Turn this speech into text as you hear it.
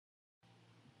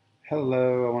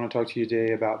Hello, I want to talk to you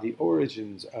today about the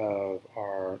origins of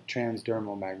our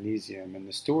transdermal magnesium and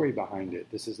the story behind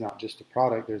it. This is not just a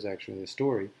product, there's actually a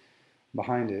story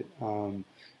behind it.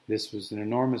 This was an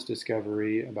enormous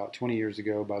discovery about 20 years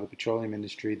ago by the petroleum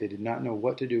industry. They did not know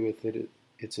what to do with it.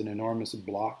 It's an enormous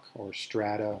block or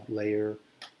strata layer,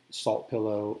 salt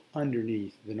pillow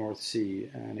underneath the North Sea,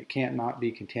 and it can't not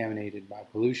be contaminated by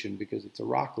pollution because it's a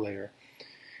rock layer.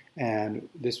 And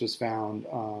this was found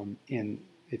in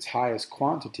its highest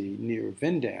quantity near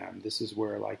Vindam. This is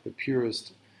where like the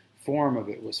purest form of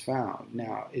it was found.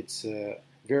 Now it's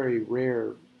very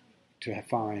rare to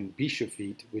find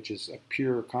bischofite, which is a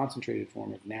pure concentrated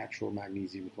form of natural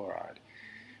magnesium chloride.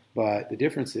 But the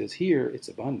difference is here it's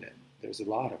abundant. There's a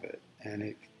lot of it,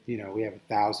 and we have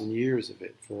 1,000 years of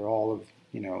it for all of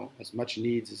as much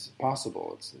needs as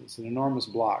possible. It's an enormous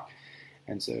block,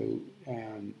 and so.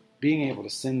 Being able to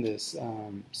send this,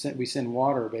 we send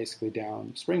water basically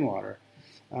down, spring water,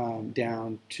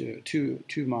 down to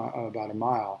about a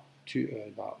mile,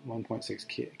 about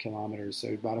 1.6 kilometers, so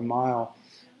about a mile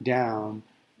down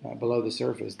below the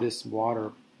surface. This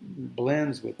water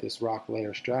blends with this rock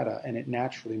layer strata, and it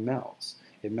naturally melts.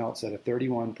 It melts at a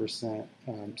 31%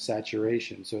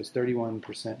 saturation, so it's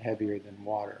 31% heavier than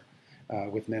water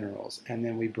with minerals. And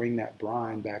then we bring that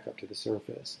brine back up to the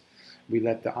surface. We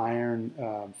let the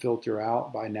iron filter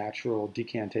out by natural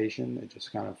decantation. It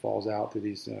just kind of falls out through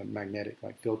these magnetic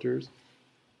filters.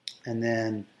 And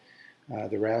then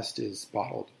the rest is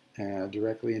bottled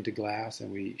directly into glass, and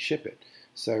we ship it.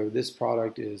 So this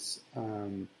product is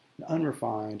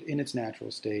unrefined in its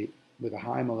natural state with a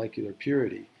high molecular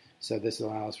purity. So this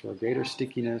allows for a greater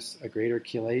stickiness, a greater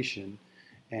chelation,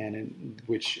 and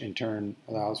which in turn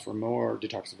allows for more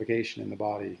detoxification in the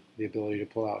body, the ability to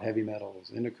pull out heavy metals,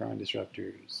 endocrine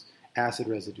disruptors, acid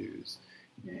residues,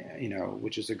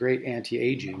 which is a great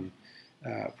anti-aging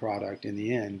product in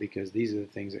the end, because these are the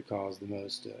things that cause the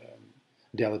most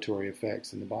dilatory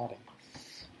effects in the body.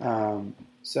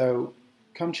 So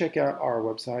come check out our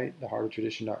website,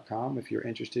 theheartoftradition.com, if you're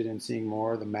interested in seeing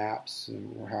more of the maps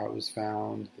and how it was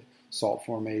found, the salt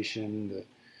formation,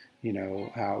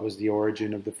 how it was the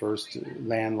origin of the first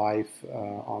land life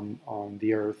on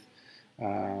the earth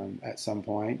at some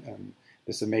point.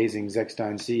 This amazing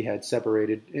Zechstein Sea had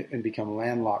separated and become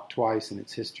landlocked twice in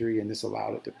its history, and this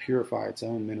allowed it to purify its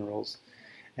own minerals.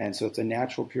 And so it's a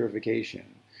natural purification.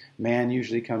 Man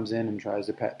usually comes in and tries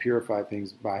to purify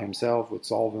things by himself with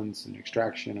solvents and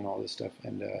extraction and all this stuff,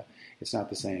 and it's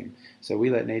not the same. So we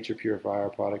let nature purify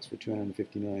our products for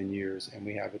 250 million years, and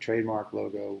we have a trademark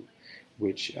logo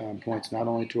which points not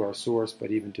only to our source but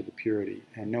even to the purity.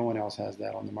 And no one else has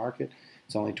that on the market.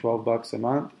 It's only $12 a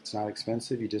month. It's not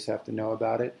expensive. You just have to know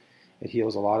about it. It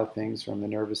heals a lot of things from the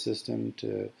nervous system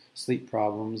to sleep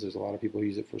problems. There's a lot of people who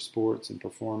use it for sports and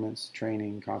performance,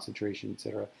 training, concentration,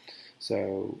 etc.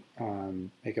 So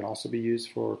it can also be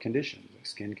used for conditions, like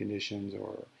skin conditions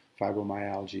or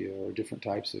fibromyalgia or different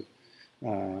types of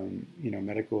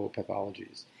medical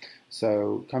pathologies.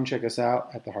 So come check us out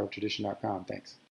at theheartoftradition.com. Thanks.